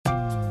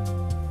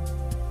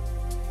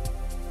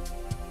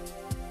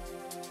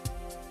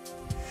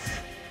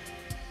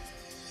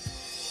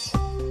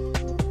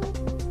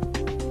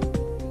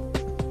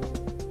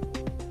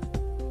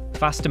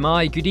Fast am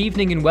I. Good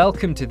evening and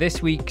welcome to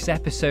this week's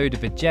episode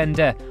of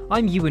Agenda.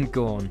 I'm Ewan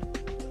Gorn.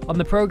 On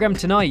the programme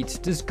tonight,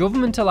 does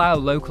government allow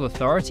local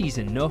authorities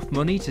enough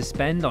money to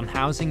spend on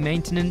housing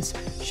maintenance?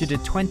 Should a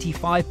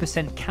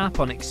 25% cap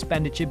on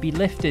expenditure be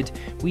lifted?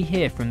 We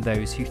hear from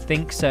those who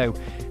think so.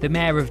 The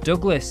Mayor of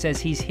Douglas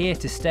says he's here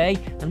to stay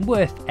and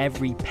worth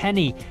every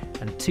penny.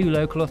 And two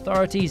local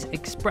authorities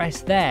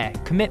express their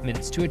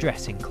commitments to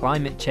addressing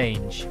climate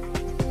change.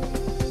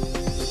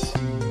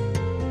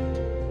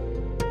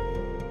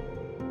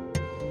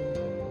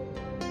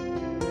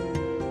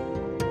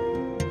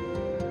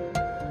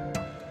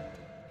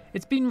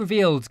 It's been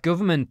revealed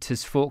government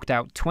has forked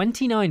out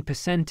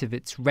 29% of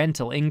its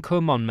rental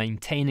income on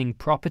maintaining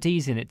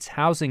properties in its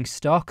housing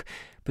stock,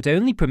 but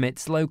only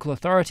permits local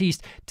authorities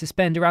to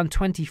spend around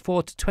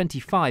 24 to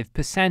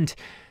 25%.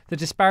 The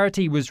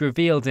disparity was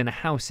revealed in a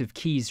House of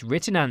Keys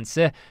written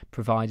answer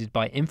provided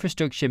by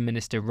Infrastructure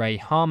Minister Ray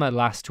Harmer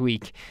last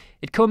week.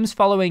 It comes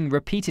following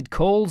repeated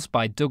calls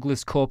by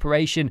Douglas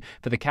Corporation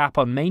for the cap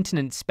on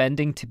maintenance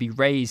spending to be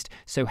raised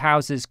so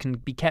houses can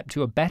be kept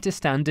to a better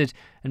standard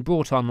and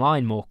brought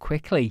online more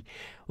quickly.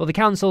 Well, the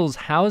council's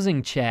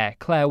housing chair,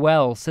 Claire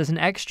Wells, says an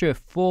extra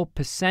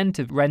 4%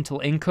 of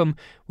rental income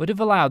would have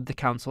allowed the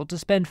council to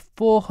spend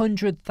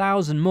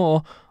 $400,000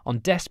 more on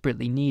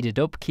desperately needed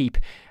upkeep,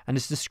 and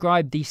has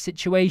described the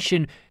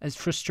situation as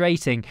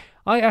frustrating.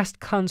 I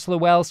asked Councillor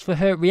Wells for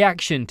her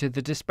reaction to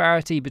the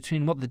disparity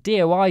between what the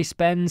DOI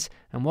spends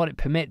and what it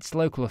permits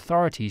local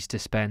authorities to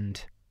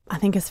spend. I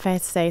think it's fair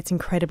to say it's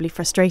incredibly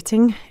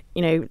frustrating.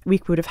 You know,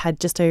 we would have had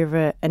just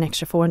over an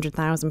extra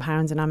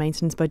 £400,000 in our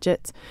maintenance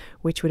budget,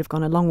 which would have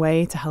gone a long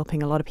way to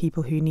helping a lot of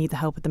people who need the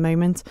help at the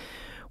moment.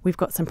 We've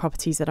got some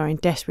properties that are in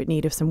desperate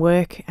need of some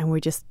work and we're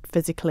just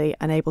physically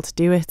unable to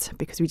do it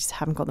because we just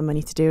haven't got the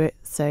money to do it.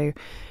 So,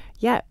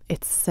 yeah,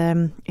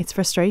 it's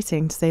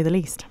frustrating to say the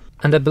least.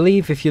 And I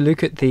believe if you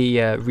look at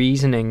the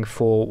reasoning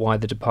for why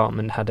the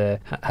department had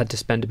to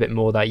spend a bit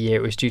more that year,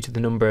 it was due to the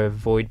number of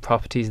void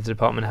properties the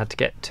department had to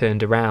get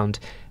turned around.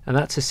 And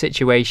that's a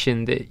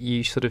situation that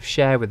you sort of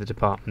share with the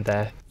department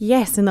there.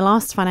 Yes, in the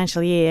last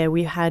financial year,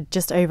 we had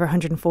just over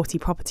 140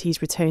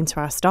 properties returned to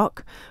our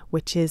stock,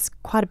 which is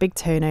quite a big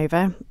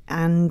turnover.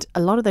 And a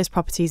lot of those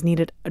properties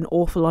needed an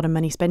awful lot of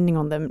money spending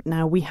on them.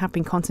 Now, we have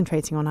been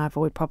concentrating on our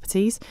void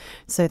properties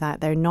so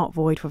that they're not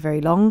void for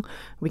very long.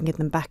 We can get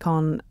them back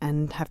on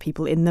and have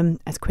people in them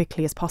as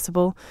quickly as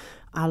possible.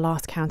 Our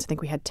last count, I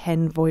think we had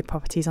 10 void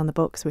properties on the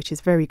books, which is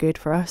very good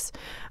for us.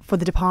 For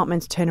the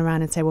department to turn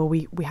around and say, well,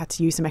 we had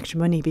to use some extra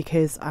money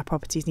because our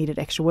properties needed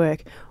extra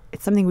work.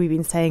 It's something we've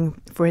been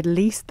saying for at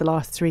least the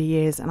last 3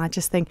 years. And I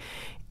just think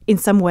in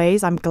some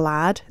ways I'm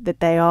glad that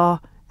they are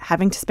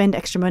having to spend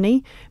extra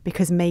money,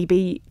 because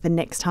maybe the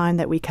next time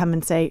that we come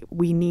and say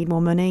we need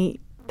more money,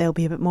 they'll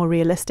be a bit more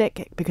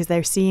realistic because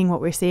they're seeing what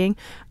we're seeing.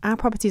 Our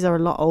properties are a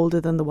lot older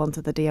than the ones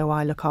that the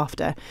DOI look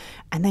after,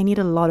 and they need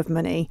a lot of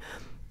money.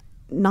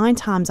 9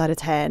 times out of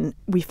 10,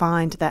 we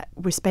find that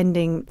we're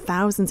spending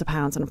thousands of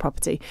pounds on a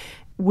property.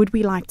 Would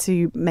we like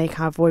to make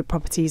our void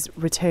properties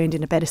returned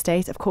in a better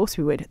state? Of course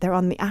we would. They're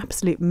on the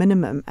absolute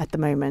minimum at the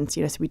moment.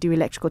 You know, so we do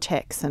electrical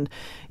checks and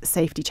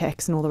safety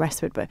checks and all the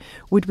rest of it. But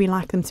would we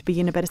like them to be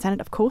in a better standard?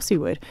 Of course we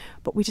would.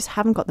 But we just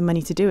haven't got the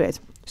money to do it.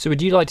 So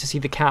would you like to see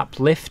the cap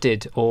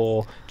lifted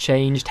or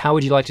changed? How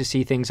would you like to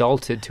see things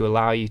altered to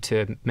allow you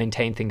to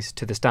maintain things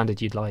to the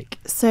standard you'd like?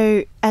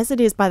 So as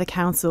it is by the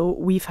council,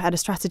 we've had a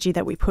strategy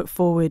that we put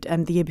forward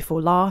the year before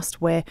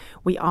last, where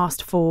we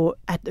asked for,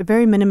 at the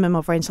very minimum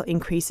of rental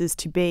increases,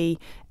 to be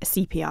a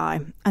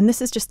CPI. And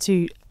this is just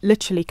to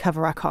literally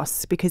cover our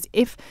costs, because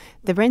if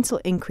the rental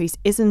increase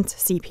isn't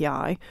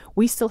CPI,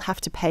 we still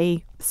have to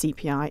pay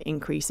CPI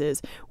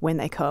increases when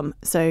they come.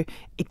 So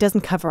it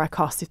doesn't cover our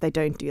costs if they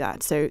don't do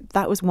that. So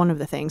that was one of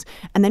the things.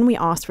 And then we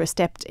asked for a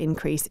stepped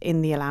increase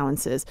in the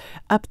allowances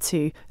up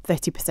to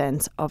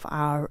 30% of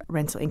our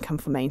rental income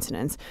for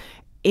maintenance.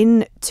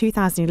 In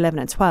 2011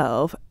 and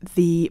 12,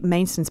 the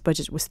maintenance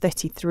budget was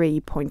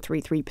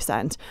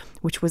 33.33%,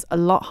 which was a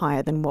lot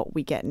higher than what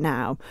we get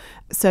now.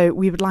 So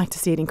we would like to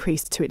see it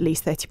increased to at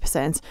least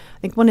 30%. I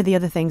think one of the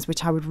other things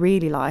which I would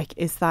really like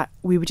is that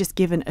we were just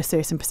given a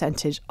certain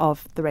percentage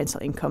of the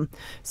rental income.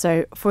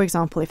 So, for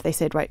example, if they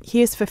said, right,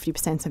 here's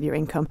 50% of your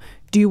income,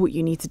 do what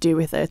you need to do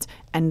with it,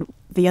 and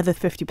the other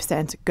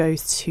 50%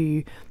 goes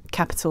to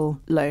capital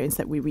loans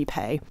that we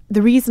repay.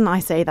 The reason I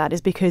say that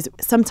is because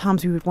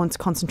sometimes we would want to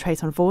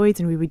concentrate on voids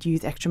and we would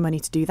use extra money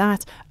to do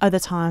that. Other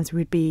times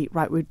we'd be,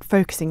 right, we're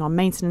focusing on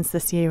maintenance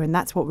this year and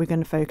that's what we're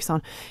going to focus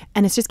on.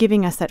 And it's just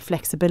giving us that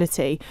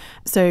flexibility.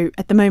 So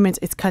at the moment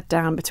it's cut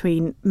down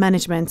between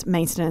management,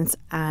 maintenance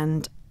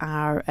and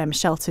our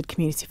sheltered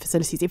community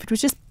facilities. If it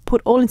was just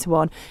put all into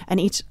one and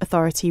each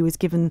authority was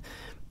given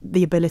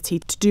the ability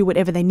to do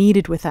whatever they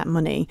needed with that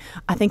money,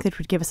 I think that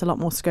would give us a lot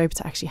more scope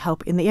to actually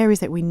help in the areas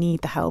that we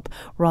need the help,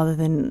 rather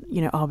than,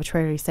 you know,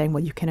 arbitrarily saying,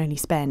 well, you can only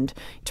spend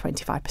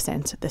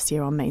 25% this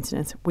year on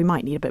maintenance. We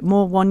might need a bit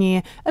more one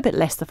year, a bit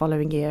less the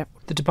following year.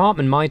 The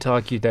department might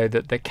argue, though,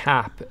 that the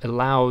cap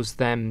allows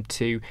them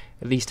to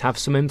at least have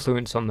some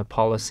influence on the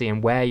policy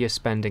and where you're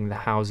spending the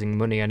housing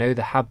money. I know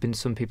there have been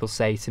some people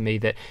say to me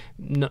that,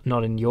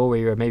 not in your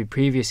era, maybe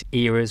previous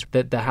eras,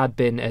 that there had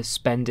been a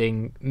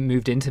spending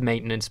moved into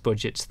maintenance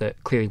budgets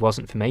that clearly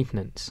wasn't for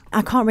maintenance.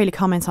 I can't really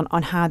comment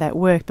on how that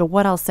worked, but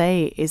what I'll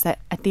say is that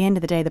at the end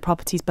of the day, the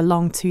properties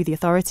belong to the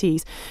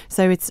authorities.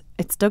 So it's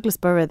Douglas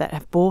Borough that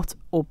have bought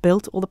or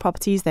built all the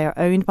properties. They are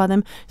owned by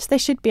them, so they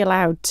should be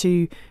allowed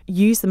to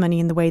use the money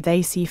in the way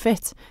they see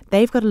fit.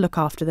 They've got to look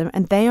after them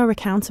and they are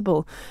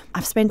accountable.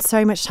 I've spent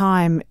so much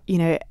time,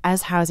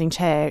 as housing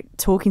chair,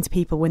 talking to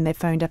people when they've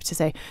phoned up to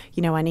say,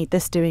 I need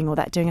this doing or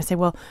that doing. I say,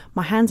 well,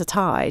 my hands are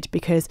tied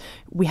because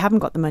we haven't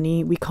got the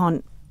money. We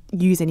can't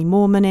use any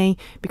more money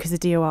because the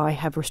DOI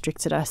have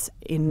restricted us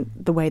in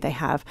the way they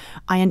have.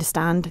 I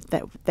understand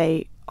that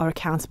they are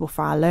accountable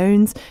for our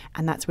loans,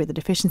 and that's where the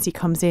deficiency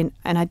comes in,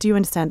 and I do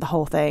understand the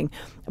whole thing,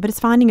 but it's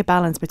finding a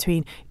balance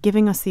between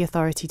giving us the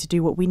authority to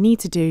do what we need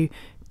to do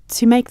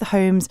to make the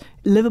homes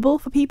livable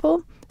for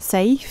people,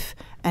 safe,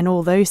 and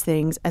all those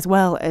things, as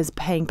well as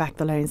paying back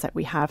the loans that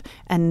we have.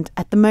 And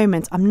at the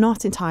moment, I'm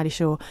not entirely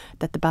sure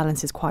that the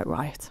balance is quite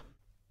right.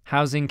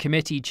 Housing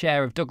Committee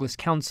Chair of Douglas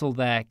Council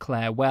there,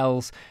 Claire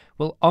Wells.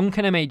 Well,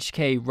 Onchan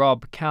MHK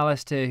Rob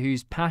Callister,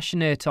 who's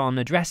passionate on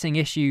addressing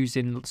issues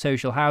in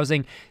social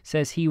housing,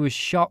 says he was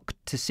shocked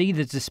to see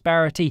the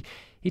disparity.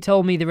 He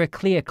told me there are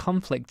clear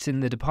conflicts in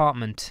the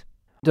department.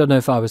 I don't know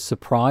if I was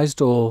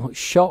surprised or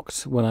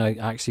shocked when I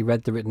actually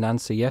read the written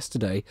answer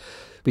yesterday,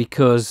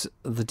 because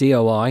the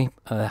DOI,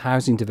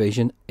 Housing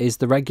Division, is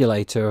the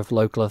regulator of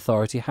local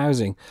authority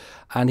housing,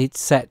 and it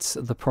sets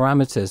the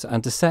parameters.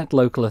 And to set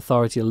local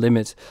authority a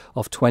limit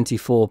of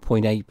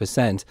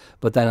 24.8%,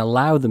 but then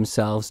allow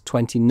themselves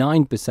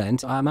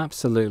 29%, I'm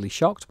absolutely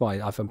shocked by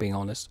it, if I'm being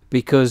honest,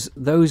 because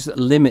those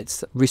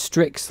limits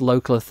restricts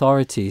local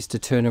authorities to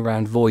turn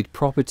around void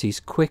properties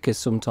quicker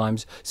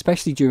sometimes,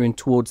 especially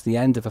towards the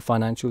end of a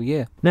financial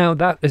year. Now,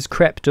 that has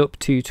crept up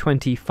to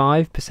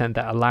 25%,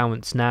 that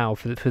allowance now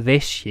for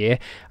this year.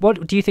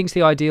 What do you think is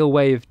the ideal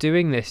way of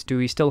doing this? Do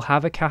we still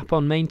have a cap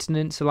on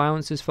maintenance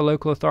allowances for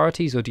local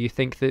authorities, or do you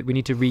think that we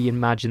need to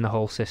reimagine the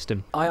whole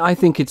system? I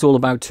think it's all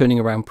about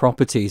turning around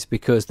properties,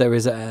 because there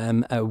is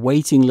a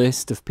waiting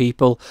list of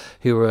people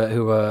who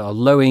are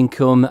low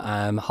income,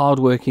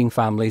 hard-working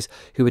families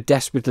who are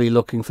desperately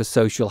looking for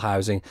social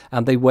housing,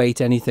 and they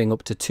wait anything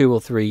up to 2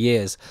 or 3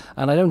 years.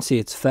 And I don't see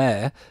it's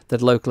fair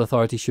that local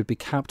authorities should be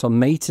capped on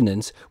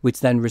maintenance, which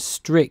then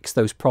restricts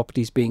those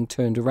properties being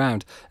turned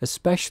around,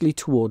 especially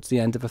towards the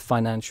end of a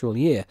financial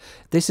year.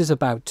 This is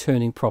about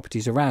turning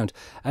properties around,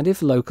 and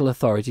if local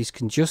authorities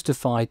can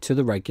justify to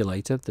the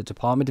regulator, the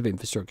Department of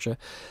Infrastructure,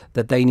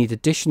 that they need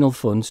additional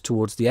funds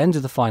towards the end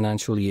of the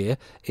financial year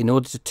in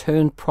order to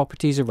turn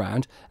properties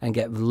around and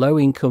get low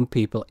income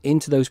people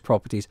into those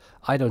properties,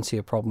 I don't see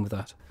a problem with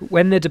that.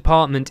 When the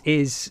department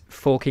is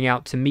forking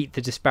out to meet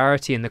the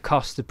disparity in the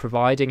cost of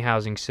providing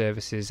housing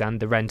services and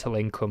the rental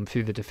income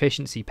through the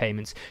deficiency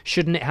payments,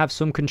 shouldn't it have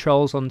some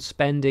controls on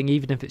spending,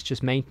 even if it's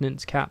just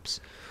maintenance caps?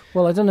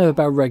 Well, I don't know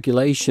about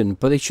regulation,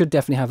 but it should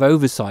definitely have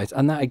oversight.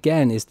 And that,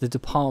 again, is the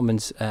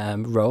department's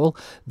role.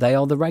 They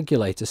are the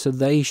regulator, so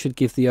they should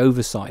give the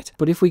oversight.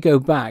 But if we go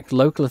back,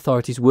 local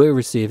authorities were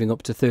receiving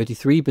up to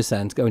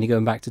 33%, only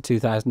going back to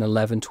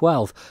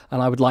 2011-12.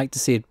 And I would like to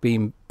see it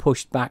being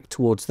pushed back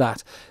towards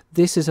that.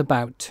 This is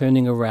about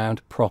turning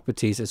around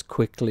properties as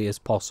quickly as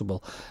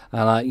possible.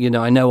 And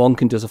I know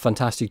Onchan does a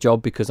fantastic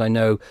job, because I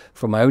know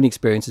from my own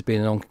experience as being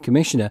an Onchan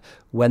commissioner,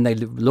 when they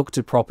looked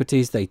at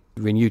properties, they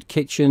renewed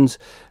kitchens,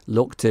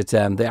 looked at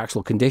the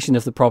actual condition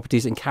of the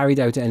properties, and carried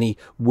out any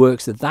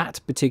works at that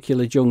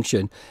particular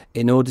junction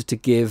in order to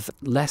give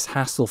less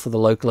hassle for the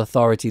local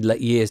authority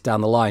years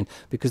down the line,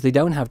 because they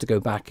don't have to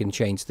go back and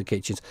change the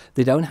kitchens.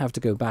 They don't have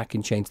to go back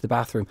and change the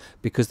bathroom,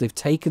 because they've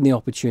taken the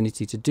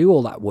opportunity to do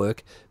all that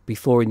work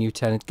before a new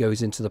tenant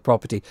goes into the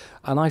property.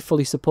 And I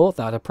fully support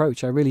that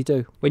approach. I really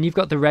do. When you've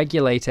got the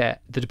regulator,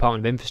 the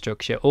Department of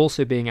Infrastructure,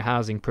 also being a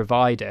housing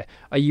provider,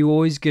 are you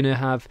always going to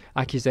have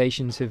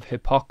accusations of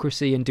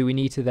hypocrisy? And do we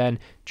need to then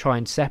try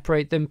and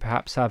separate them,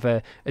 perhaps have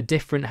a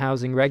different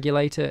housing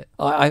regulator?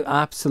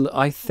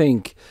 I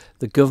think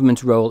the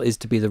government's role is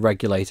to be the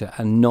regulator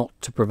and not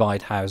to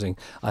provide housing.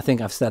 I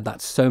think I've said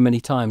that so many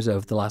times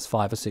over the last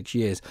 5 or 6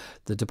 years.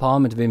 The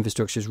Department of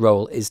Infrastructure's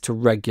role is to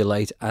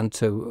regulate and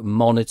to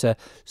monitor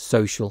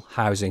social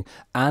housing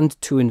and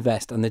to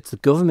invest. And it's the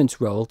government's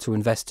role to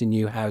invest in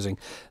new housing.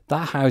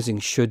 That housing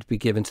should be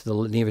given to the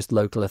nearest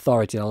local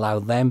authority and allow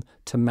them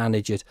to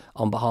manage it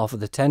on behalf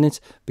of the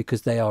tenants,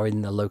 because they are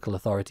in the local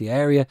authority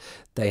area.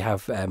 They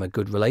have a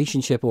good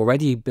relationship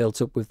already built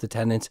up with the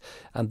tenants,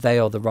 and they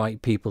are the right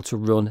people to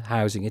run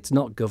housing. It's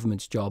not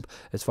government's job,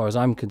 as far as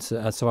I'm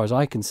concerned, as far as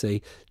I can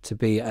see, to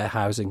be a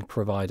housing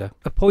provider.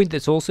 A point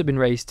that's also been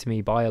raised to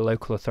me by a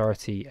local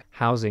authority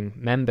housing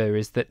member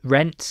is that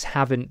rents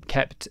haven't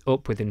kept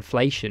up with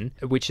inflation,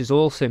 which has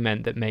also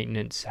meant that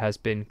maintenance has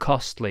been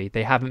costly.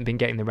 They haven't been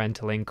getting the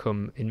rental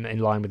income in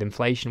line with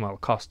inflation, while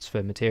costs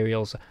for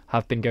materials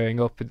have been going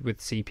up with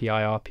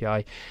CPI,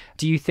 RPI.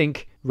 Do you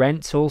think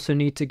rents also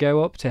need to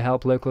go up to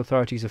help local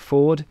authorities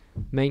afford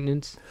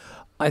maintenance?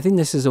 I think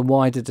this is a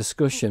wider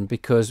discussion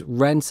because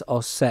rents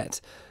are set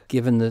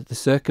given the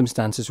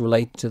circumstances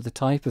related to the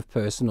type of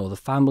person or the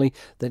family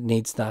that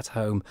needs that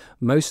home.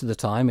 Most of the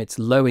time, it's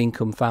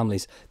low-income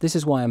families. This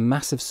is why I'm a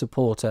massive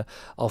supporter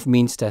of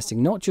means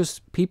testing. Not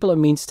just people are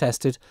means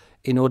tested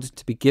in order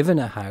to be given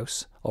a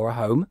house or a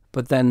home,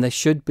 but then there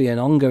should be an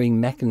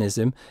ongoing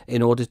mechanism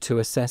in order to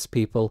assess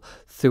people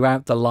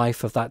throughout the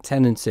life of that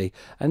tenancy.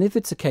 And if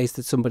it's a case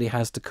that somebody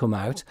has to come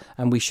out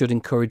and we should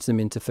encourage them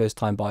into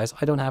first-time buyers,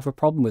 I don't have a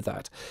problem with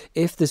that.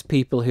 If there's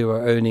people who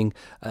are earning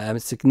a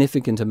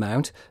significant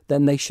amount,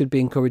 then they should be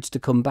encouraged to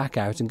come back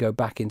out and go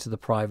back into the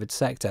private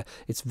sector.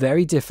 It's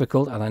very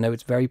difficult, and I know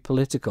it's very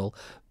political,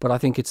 but I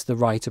think it's the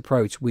right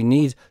approach. We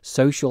need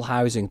social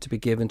housing to be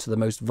given to the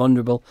most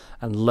vulnerable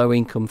and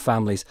low-income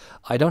families.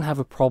 I don't have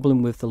a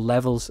problem with the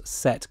levels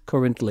set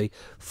currently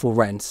for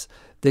rents.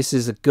 This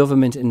is a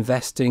government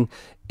investing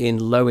in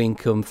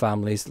low-income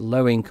families,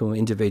 low-income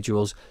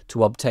individuals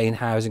to obtain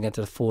housing at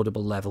an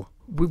affordable level.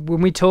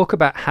 When we talk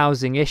about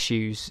housing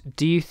issues,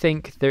 do you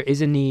think there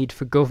is a need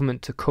for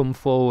government to come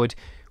forward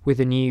with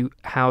a new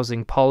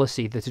housing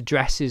policy that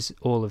addresses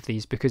all of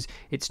these? Because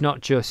it's not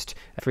just,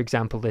 for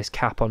example, this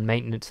cap on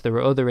maintenance. There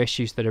are other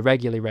issues that are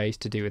regularly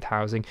raised to do with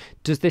housing.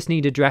 Does this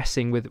need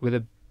addressing with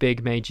a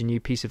big major new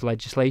piece of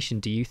legislation,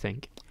 do you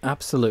think?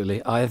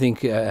 Absolutely. I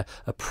think a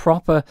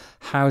proper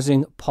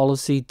housing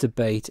policy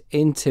debate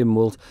in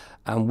Tynwald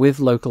and with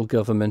local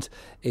government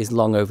is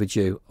long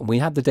overdue. We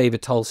had the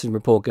David Tolson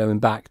report going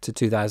back to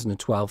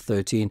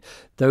 2012-13.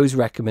 Those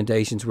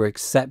recommendations were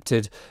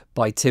accepted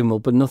by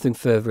Tynwald, but nothing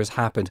further has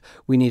happened.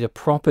 We need a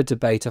proper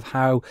debate of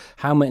how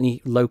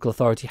many local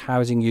authority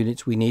housing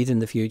units we need in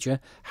the future,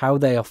 how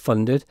they are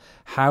funded,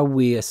 how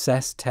we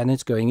assess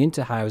tenants going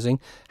into housing,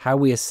 how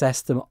we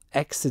assess them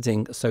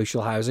exiting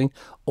social housing,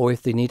 or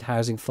if they need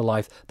housing for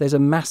life. There's a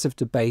massive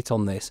debate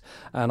on this,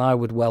 and I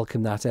would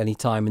welcome that any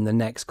time in the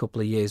next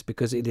couple of years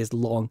because it is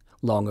long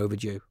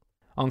overdue.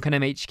 On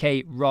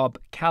MHK, Rob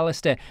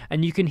Callister,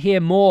 and you can hear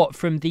more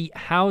from the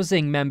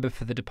housing member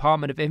for the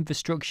Department of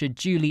Infrastructure,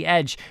 Julie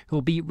Edge, who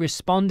will be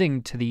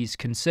responding to these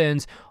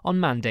concerns on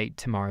Mandate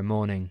tomorrow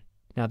morning.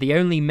 Now, the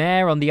only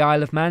mayor on the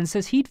Isle of Man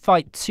says he'd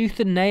fight tooth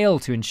and nail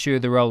to ensure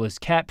the role is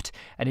kept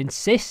and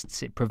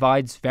insists it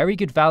provides very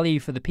good value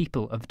for the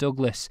people of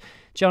Douglas.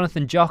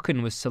 Jonathan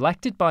Jochen was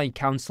selected by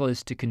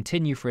councillors to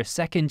continue for a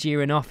second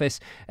year in office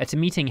at a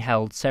meeting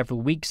held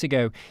several weeks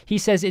ago. He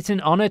says it's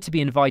an honour to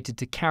be invited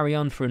to carry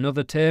on for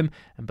another term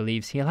and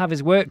believes he'll have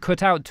his work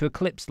cut out to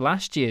eclipse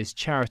last year's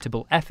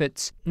charitable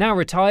efforts. Now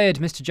retired,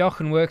 Mr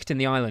Jochen worked in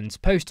the island's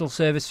postal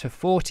service for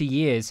 40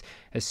 years,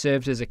 has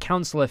served as a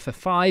councillor for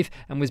 5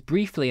 and was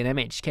briefly an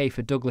MHK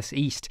for Douglas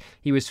East.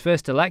 He was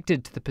first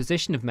elected to the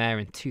position of mayor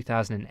in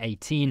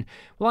 2018.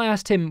 Well, I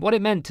asked him what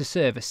it meant to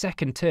serve a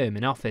second term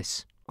in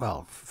office.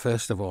 Well,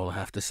 first of all, I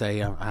have to say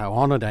how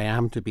honoured I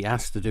am to be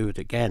asked to do it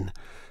again.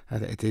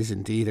 It is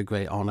indeed a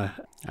great honour.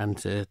 And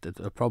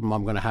the problem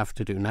I'm going to have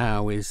to do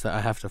now is that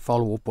I have to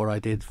follow up what I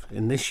did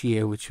in this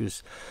year, which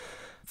was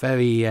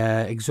very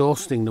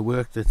exhausting, the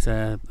work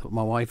that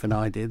my wife and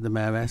I did, the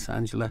Mayoress,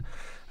 Angela.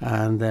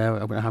 And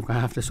I'm going to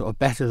have to sort of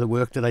better the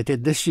work that I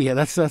did this year.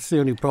 That's the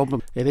only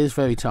problem. It is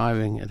very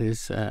tiring. It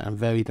is and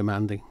very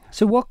demanding.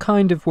 So what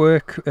kind of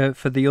work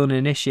for the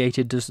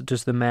uninitiated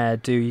does the mayor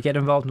do? You get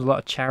involved in a lot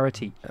of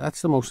charity.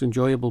 That's the most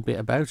enjoyable bit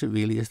about it,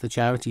 really, is the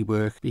charity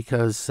work,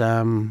 because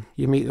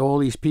you meet all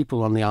these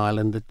people on the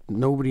island that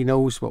nobody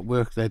knows what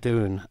work they're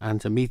doing,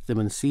 and to meet them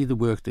and see the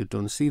work they've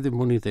done, see the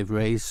money they've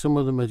raised. Some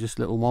of them are just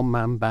little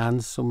one-man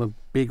bands, some are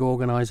big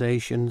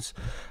organisations,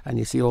 and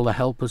you see all the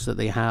helpers that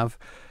they have.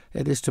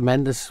 It is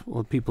tremendous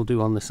what people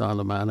do on this Isle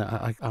of Man.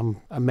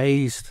 I'm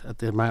amazed at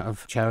the amount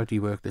of charity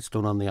work that's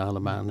done on the Isle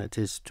of Man. It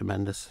is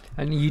tremendous.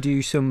 And you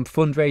do some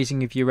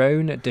fundraising of your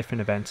own at different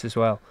events as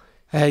well?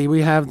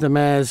 We have the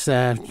Mayor's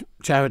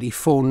charity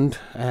fund.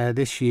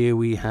 This year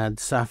we had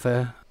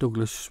SAFA,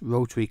 Douglas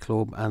Rotary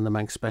Club and the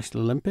Manx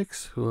Special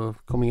Olympics, who are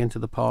coming into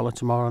the parlour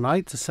tomorrow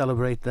night to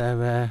celebrate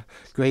their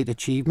great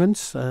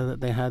achievements that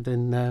they had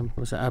in,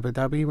 was it Abu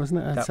Dhabi, wasn't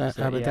it?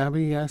 Abu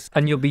Dhabi, yes.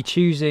 And you'll be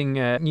choosing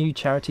new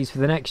charities for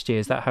the next year,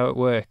 is that how it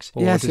works?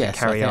 Or yes, does it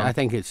carry on? I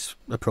think it's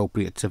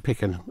appropriate to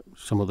pick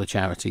some other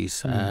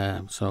charities,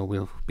 so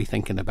we'll be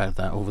thinking about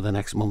that over the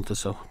next month or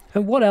so.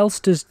 And what else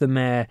does the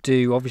mayor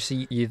do?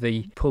 Obviously, you're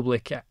the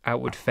public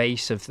outward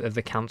face of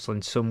the council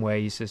in some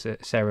ways as a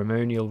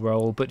ceremonial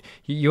role, but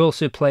you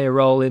also play a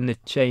role in the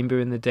chamber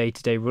in the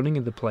day-to-day running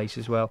of the place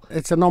as well.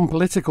 It's a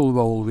non-political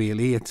role,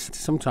 really.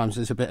 Sometimes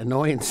it's a bit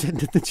annoying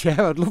sitting in the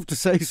chair. I'd love to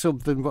say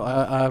something,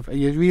 but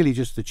you're really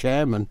just the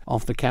chairman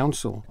of the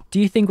council. Do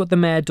you think what the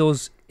mayor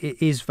does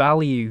is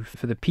value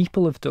for the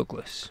people of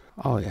Douglas?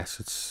 Oh yes,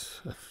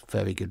 it's a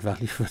very good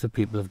value for the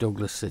people of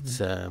Douglas. It's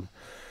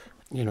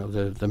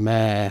the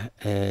mayor,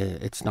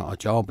 it's not a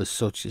job as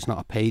such, it's not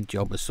a paid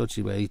job as such,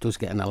 where he does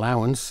get an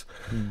allowance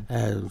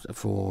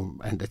for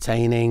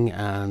entertaining,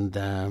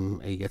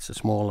 and he gets a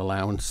small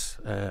allowance,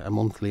 a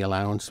monthly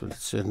allowance, but it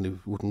certainly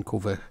wouldn't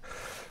cover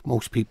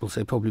most people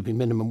say probably be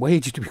minimum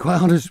wage, to be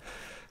quite honest.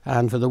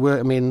 And for the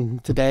work, I mean,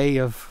 today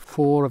of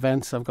 4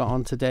 events I've got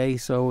on today,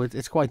 so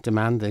it's quite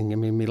demanding. I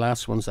mean, my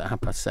last one's at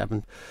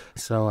 7:30,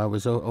 so I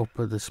was up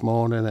this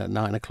morning at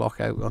 9 o'clock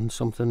out on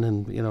something,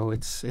 and you know,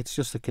 it's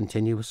just a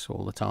continuous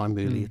all the time.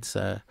 Really, it's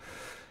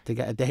to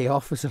get a day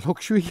off is a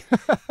luxury.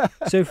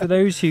 So, for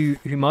those who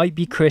might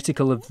be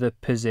critical of the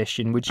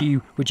position, would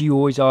you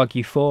always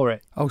argue for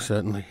it? Oh,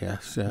 certainly,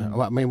 yes.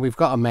 Well, I mean, we've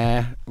got a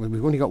mayor.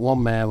 We've only got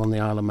one mayor on the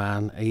Isle of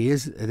Man.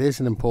 It is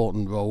an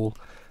important role.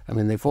 I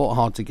mean, they fought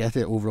hard to get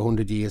it over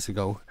 100 years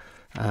ago.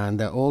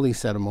 And all these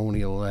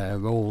ceremonial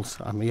roles,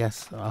 I mean,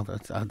 yes,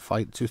 I'd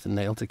fight tooth and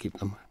nail to keep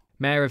them.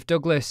 Mayor of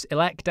Douglas,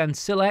 elect and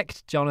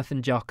select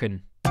Jonathan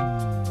Jochen.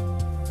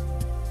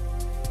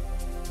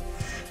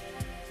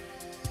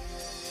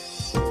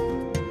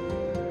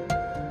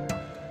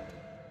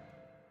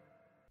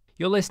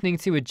 You're listening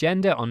to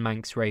Agenda on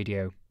Manx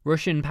Radio.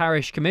 Russian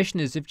parish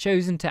commissioners have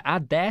chosen to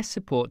add their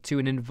support to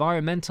an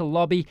environmental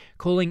lobby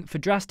calling for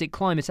drastic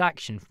climate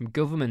action from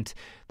government.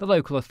 The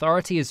local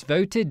authority has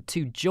voted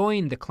to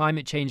join the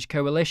Climate Change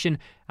Coalition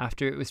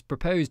after it was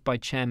proposed by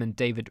Chairman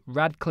David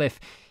Radcliffe.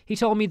 He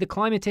told me the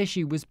climate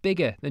issue was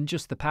bigger than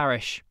just the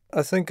parish.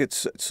 I think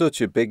it's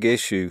such a big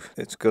issue.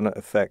 It's going to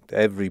affect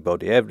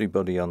everybody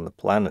on the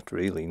planet,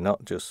 really,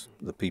 not just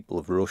the people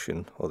of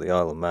Rushen or the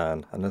Isle of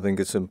Man. And I think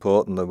it's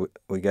important that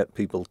we get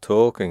people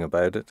talking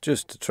about it,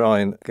 just to try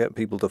and get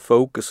people to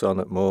focus on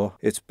it more.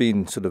 It's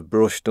been sort of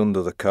brushed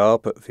under the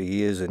carpet for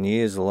years and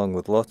years, along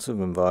with lots of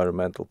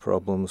environmental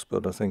problems,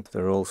 but I think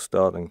they're all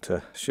starting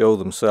to show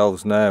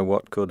themselves now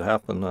what could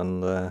happen,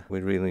 and we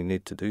really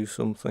need to do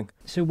something.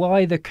 So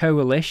why the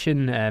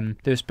coalition?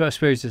 I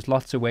suppose there's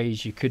lots of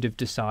ways you could have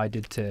decided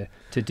to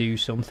do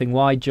something.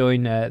 Why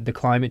join the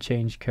Climate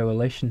Change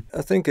Coalition?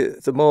 I think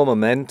the more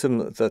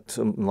momentum that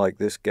something like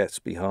this gets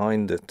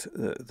behind it,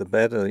 the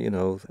better. You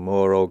know, the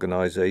more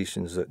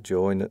organisations that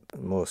join it, the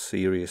more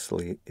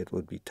seriously it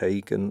would be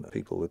taken.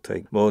 People would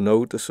take more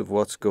notice of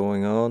what's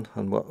going on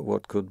and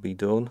what could be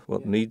done,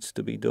 what needs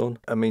to be done.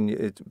 I mean,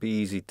 it'd be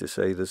easy to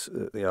say this: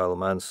 the Isle of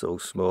Man's so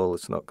small,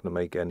 it's not going to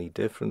make any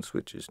difference,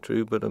 which is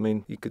true. But I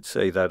mean, you could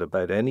say that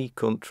about any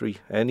country,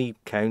 any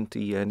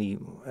county, any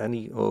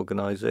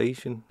organisation.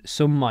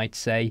 Some might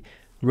say,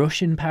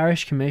 Russian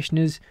parish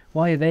commissioners,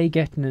 why are they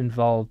getting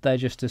involved? They're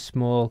just a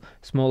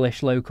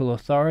smallish local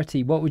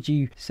authority. What would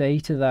you say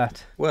to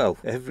that? Well,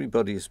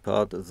 everybody is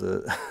part of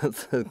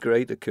the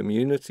greater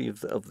community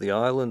of the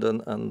island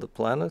and the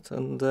planet,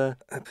 and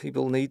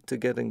people need to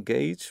get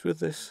engaged with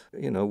this.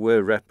 You know,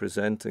 we're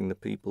representing the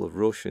people of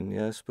Rushen,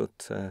 yes,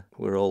 but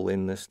we're all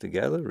in this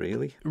together,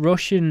 really.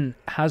 Rushen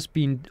has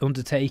been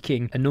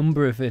undertaking a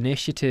number of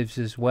initiatives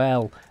as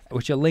well,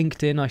 which are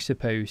linked in, I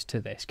suppose, to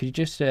this. Could you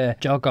just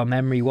jog our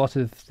memory? What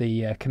have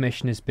the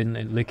commissioners been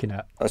looking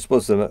at? I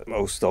suppose the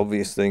most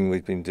obvious thing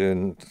we've been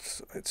doing,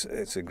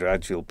 it's a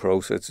gradual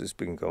process. It's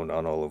been going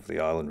on all over the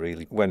island,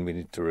 really. When we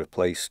need to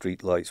replace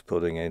street lights,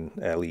 putting in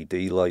LED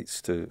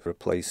lights to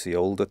replace the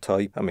older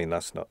type. I mean,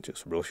 that's not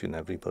just Rushen.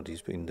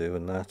 Everybody's been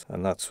doing that,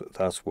 and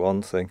that's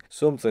one thing.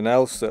 Something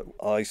else that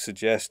I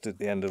suggested at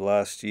the end of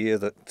last year,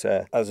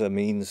 that as a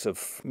means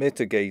of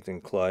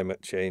mitigating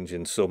climate change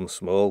in some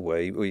small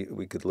way,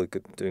 we could look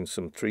at doing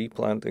some tree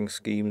planting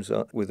schemes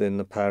within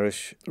the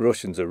parish.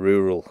 Rushen's a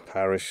rural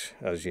parish,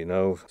 as you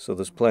know, so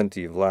there's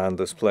plenty of land,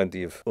 there's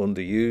plenty of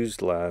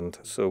underused land.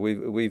 So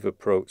we've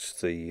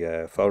approached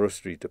the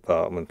forestry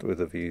department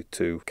with a view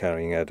to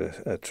carrying out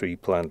a tree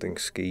planting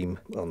scheme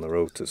on the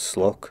road to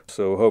Slough.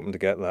 So hoping to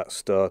get that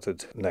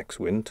started next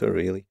winter,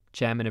 really.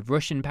 Chairman of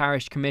Rushen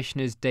Parish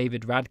Commissioners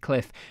David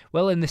Radcliffe.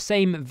 Well, in the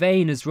same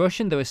vein as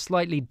Rushen, though a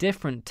slightly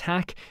different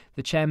tack,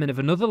 the chairman of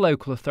another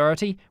local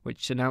authority,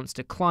 which announced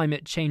a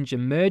climate change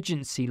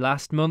emergency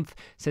last month,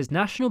 says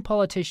national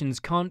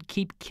politicians can't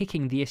keep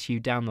kicking the issue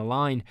down the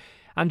line.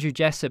 Andrew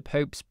Jessup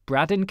hopes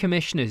Braddon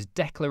Commissioner's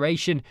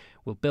declaration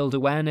will build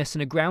awareness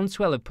and a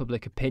groundswell of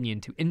public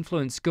opinion to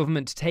influence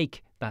government to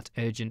take that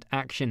urgent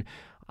action.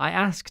 I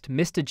asked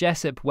Mr.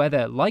 Jessup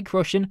whether, like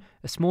Rushen,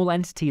 a small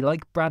entity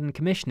like Braddon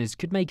Commissioners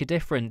could make a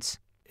difference.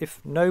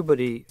 If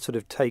nobody sort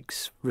of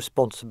takes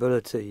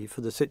responsibility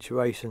for the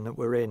situation that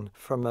we're in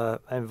from an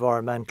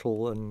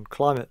environmental and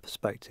climate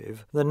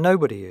perspective, then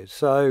nobody is.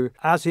 So,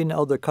 as in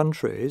other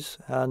countries,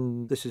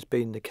 and this has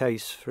been the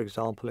case, for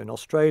example, in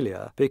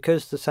Australia,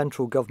 because the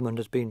central government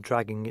has been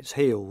dragging its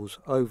heels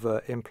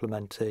over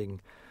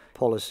implementing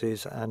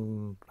policies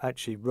and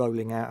actually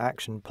rolling out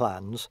action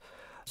plans,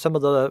 some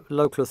of the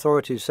local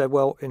authorities said,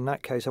 well, in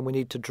that case, and we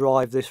need to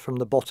drive this from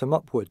the bottom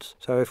upwards.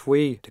 So if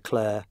we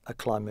declare a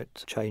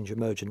climate change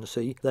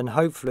emergency, then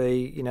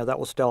hopefully, that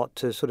will start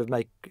to sort of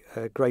make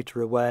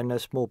greater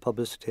awareness, more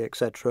publicity,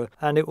 etc.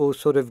 And it will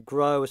sort of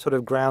grow a sort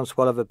of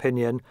groundswell of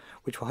opinion,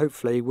 which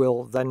hopefully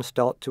will then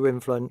start to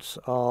influence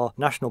our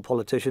national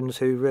politicians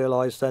who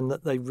realise then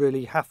that they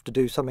really have to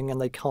do something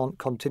and they can't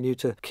continue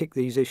to kick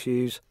these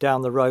issues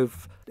down the road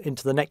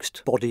into the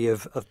next body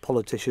of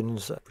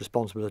politicians'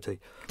 responsibility.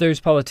 Those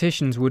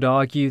politicians would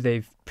argue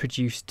they've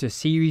produced a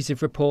series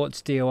of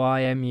reports,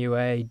 DOI,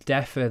 MUA,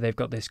 DEFRA, they've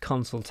got this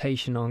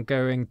consultation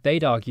ongoing.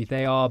 They'd argue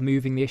they are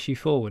moving the issue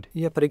forward.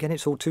 Yeah, but again,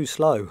 it's all too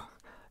slow.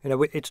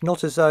 It's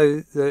not as though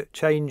the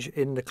change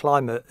in the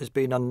climate has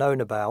been unknown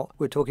about.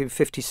 We're talking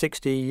 50,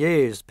 60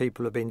 years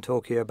people have been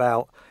talking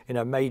about,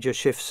 major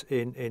shifts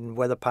in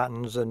weather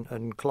patterns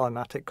and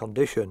climatic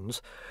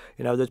conditions.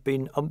 There's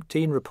been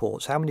umpteen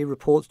reports. How many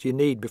reports do you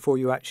need before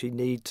you actually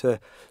need to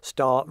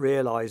start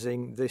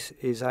realising this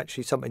is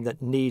actually something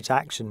that needs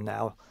action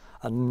now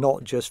and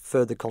not just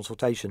further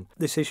consultation?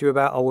 This issue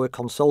about, we're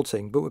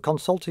consulting, but we're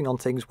consulting on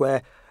things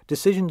where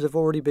decisions have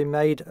already been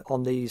made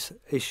on these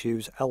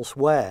issues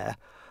elsewhere.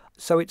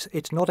 So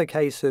it's not a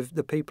case of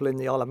the people in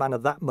the Isle of Man are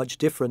that much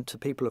different to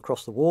people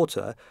across the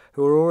water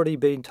who are already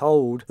being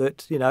told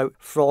that,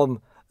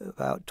 from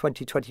about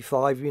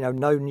 2025,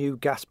 no new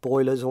gas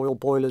boilers, oil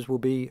boilers will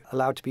be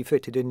allowed to be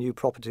fitted in new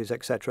properties,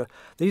 etc.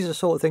 These are the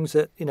sort of things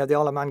that, the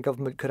Isle of Man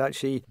government could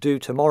actually do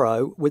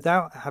tomorrow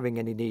without having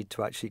any need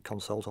to actually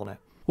consult on it.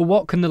 Well,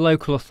 what can the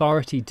local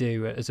authority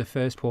do as a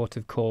first port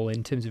of call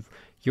in terms of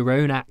your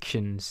own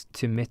actions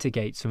to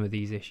mitigate some of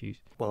these issues?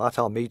 Well, at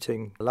our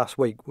meeting last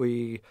week,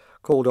 we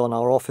called on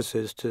our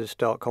officers to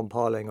start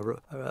compiling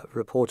a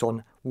report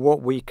on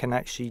what we can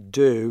actually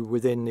do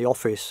within the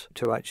office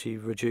to actually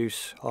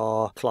reduce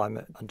our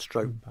climate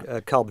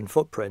and carbon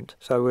footprint.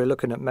 So we're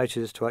looking at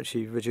measures to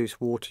actually reduce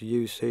water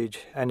usage,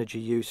 energy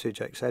usage,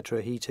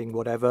 etc., heating,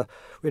 whatever.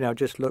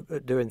 Just look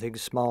at doing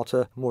things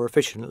smarter, more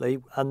efficiently.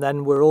 And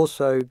then we're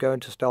also going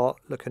to start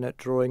looking at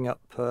drawing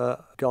up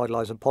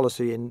guidelines and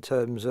policy in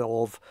terms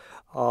of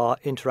our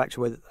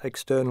interaction with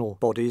external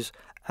bodies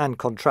and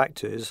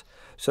contractors,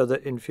 so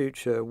that in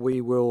future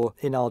we will,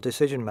 in our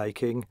decision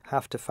making,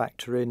 have to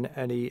factor in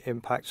any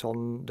impacts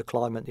on the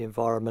climate, the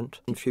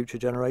environment, and future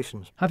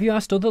generations. Have you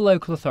asked other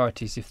local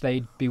authorities if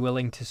they'd be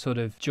willing to sort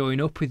of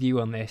join up with you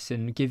on this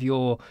and give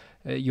your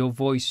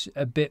voice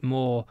a bit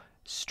more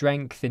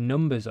strength in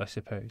numbers, I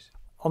suppose?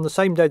 On the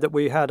same day that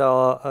we had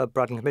our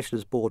Bradland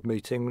Commissioners Board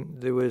meeting,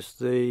 there was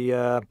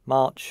the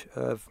March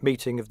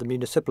meeting of the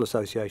Municipal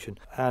Association.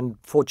 And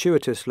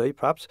fortuitously,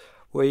 perhaps,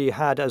 we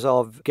had as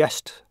our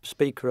guest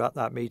speaker at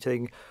that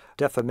meeting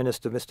DEFRA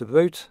Minister Mr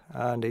Boot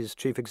and his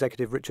Chief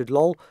Executive Richard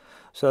Lowell.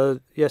 So,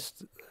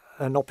 yes,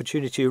 an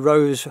opportunity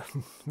arose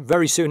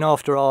very soon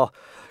after our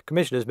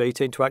Commissioners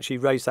meeting to actually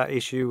raise that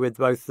issue with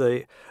both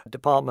the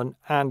department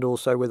and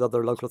also with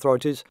other local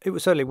authorities. It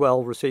was certainly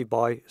well received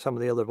by some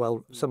of the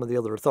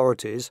other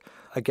authorities.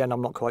 Again,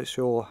 I'm not quite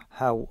sure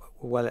how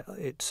well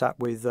it sat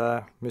with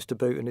Mr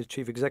Boot and his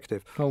Chief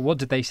Executive. Well, what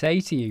did they say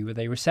to you? Were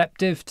they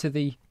receptive to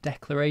the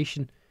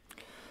declaration?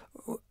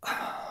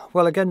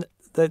 Well, again,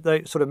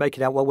 they sort of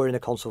making out, we're in a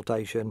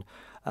consultation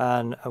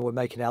and we're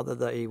making out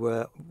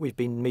that we've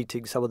been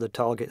meeting some of the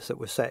targets that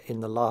were set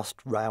in the last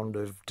round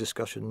of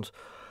discussions.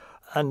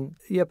 And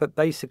yeah, but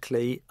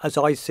basically, as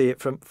I see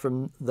it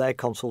from their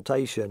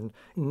consultation,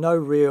 no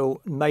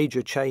real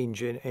major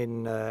change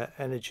in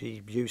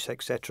energy use,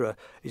 etc.,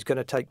 is going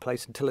to take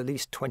place until at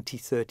least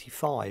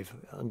 2035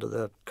 under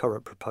the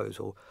current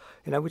proposal,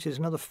 which is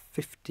another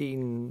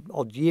 15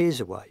 odd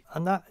years away.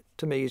 And that,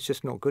 to me, is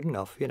just not good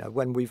enough,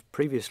 when we've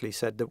previously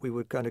said that we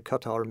were going to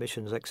cut our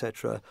emissions,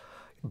 etc.,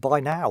 by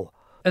now.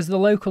 As the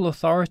local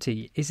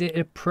authority, is it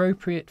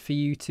appropriate for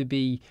you to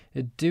be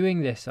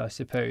doing this, I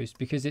suppose?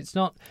 Because it's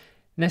not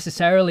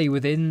necessarily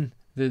within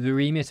the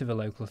remit of a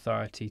local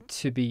authority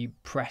to be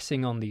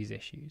pressing on these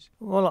issues.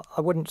 Well,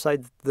 I wouldn't say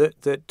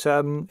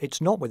that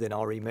it's not within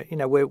our remit.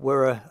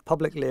 We're a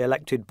publicly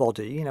elected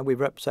body. We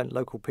represent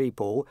local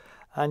people,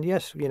 and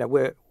yes,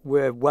 we're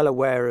well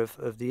aware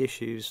of the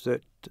issues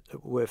that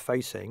we're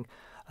facing.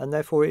 And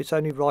therefore, it's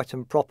only right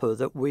and proper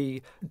that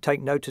we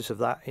take notice of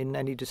that in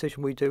any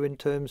decision we do in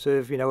terms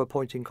of,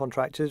 appointing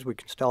contractors. We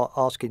can start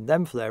asking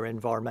them for their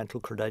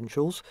environmental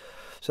credentials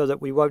so that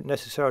we won't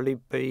necessarily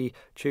be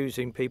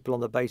choosing people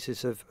on the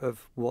basis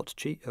of what's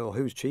cheap or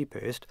who's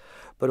cheapest,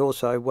 but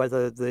also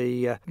whether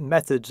the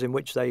methods in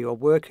which they are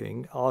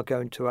working are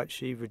going to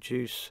actually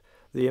reduce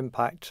the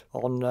impact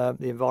on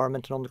the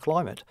environment and on the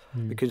climate.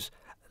 Because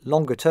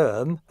longer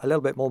term, a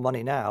little bit more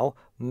money now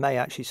may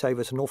actually save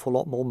us an awful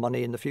lot more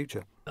money in the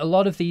future. A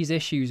lot of these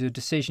issues are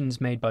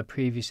decisions made by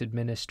previous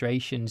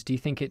administrations. Do you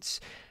think it's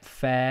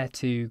fair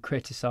to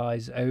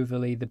criticise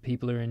overly the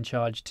people who are in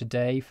charge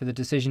today for the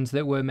decisions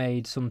that were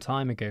made some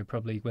time ago,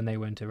 probably when they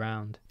weren't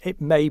around?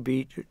 It may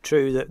be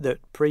true that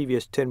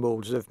previous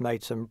Tynwalds have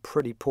made some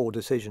pretty poor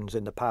decisions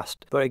in the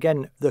past. But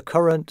again, the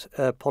current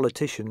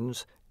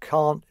politicians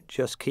can't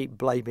just keep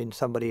blaming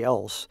somebody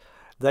else.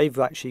 They've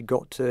actually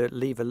got to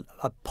leave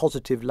a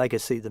positive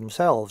legacy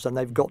themselves, and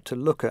they've got to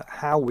look at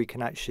how we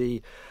can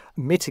actually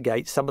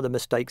mitigate some of the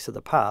mistakes of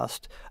the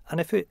past. And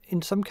if it,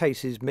 in some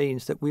cases,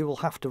 means that we will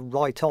have to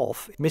write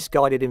off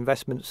misguided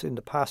investments in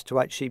the past to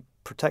actually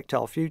protect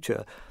our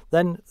future,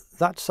 then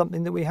that's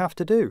something that we have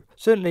to do.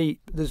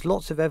 Certainly, there's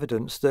lots of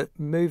evidence that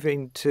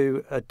moving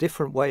to a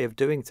different way of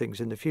doing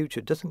things in the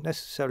future doesn't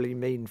necessarily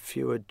mean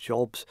fewer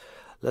jobs.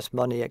 less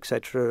money,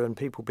 etc., and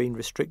people being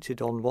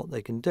restricted on what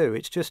they can do.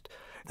 It's just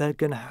they're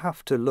going to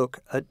have to look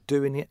at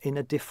doing it in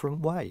a different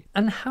way.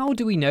 And how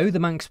do we know the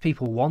Manx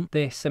people want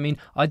this? I mean,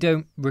 I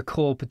don't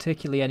recall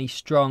particularly any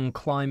strong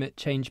climate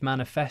change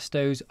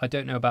manifestos. I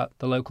don't know about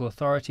the local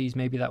authorities.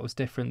 Maybe that was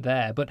different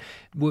there. But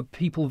were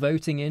people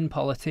voting in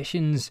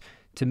politicians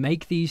to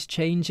make these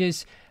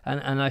changes?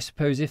 And I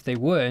suppose if they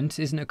weren't,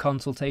 isn't a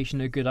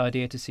consultation a good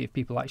idea to see if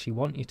people actually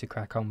want you to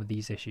crack on with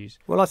these issues?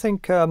 Well, I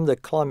think the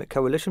Climate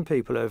Coalition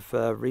people have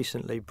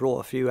recently brought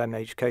a few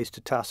MHKs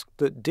to task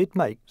that did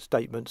make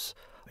statements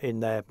in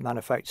their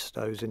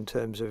manifestos in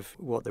terms of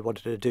what they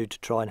wanted to do to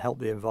try and help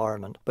the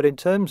environment. But in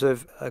terms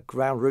of a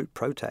ground root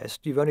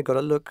protest, you've only got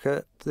to look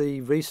at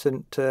the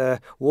recent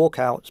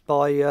walkouts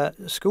by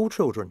school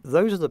children.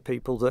 Those are the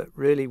people that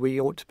really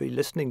we ought to be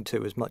listening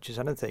to as much as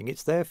anything.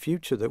 It's their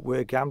future that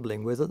we're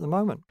gambling with at the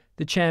moment.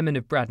 The chairman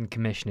of Braddon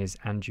Commission is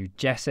Andrew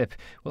Jessup.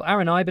 Well,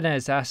 Aaron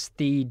Ibanez asked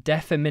the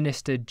DEFA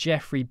Minister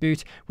Geoffrey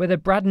Boot whether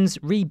Braddon's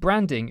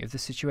rebranding of the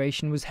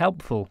situation was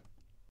helpful.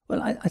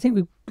 Well, I think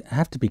we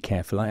have to be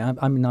careful. I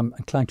mean, I'm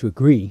inclined to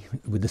agree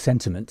with the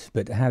sentiment,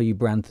 but how you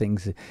brand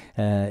things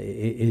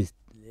is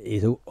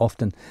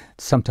often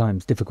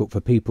sometimes difficult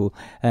for people.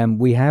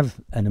 We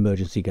have an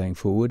emergency going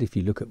forward. If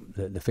you look at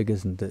the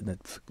figures and the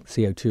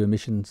CO2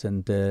 emissions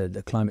and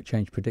the climate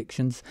change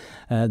predictions,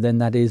 then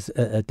that is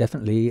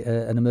definitely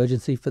an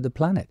emergency for the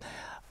planet.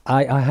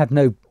 I have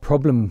no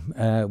problem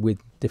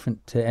with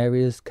different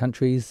areas,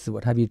 countries,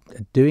 what have you,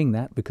 doing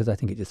that, because I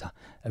think it just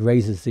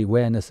raises the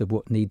awareness of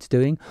what needs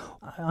doing.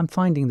 I'm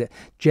finding that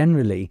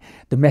generally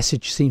the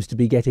message seems to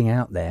be getting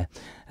out there,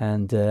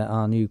 and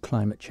our new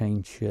climate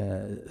change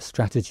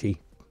strategy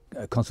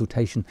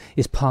consultation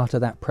is part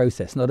of that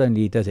process. Not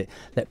only does it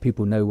let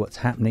people know what's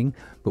happening,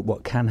 but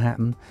what can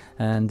happen,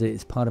 and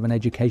it's part of an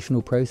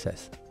educational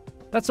process.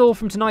 That's all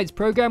from tonight's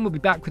programme. We'll be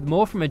back with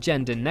more from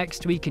Agenda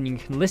next week, and you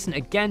can listen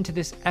again to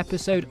this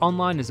episode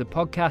online as a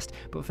podcast.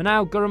 But for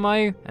now,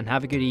 Guramayu, and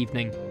have a good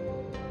evening.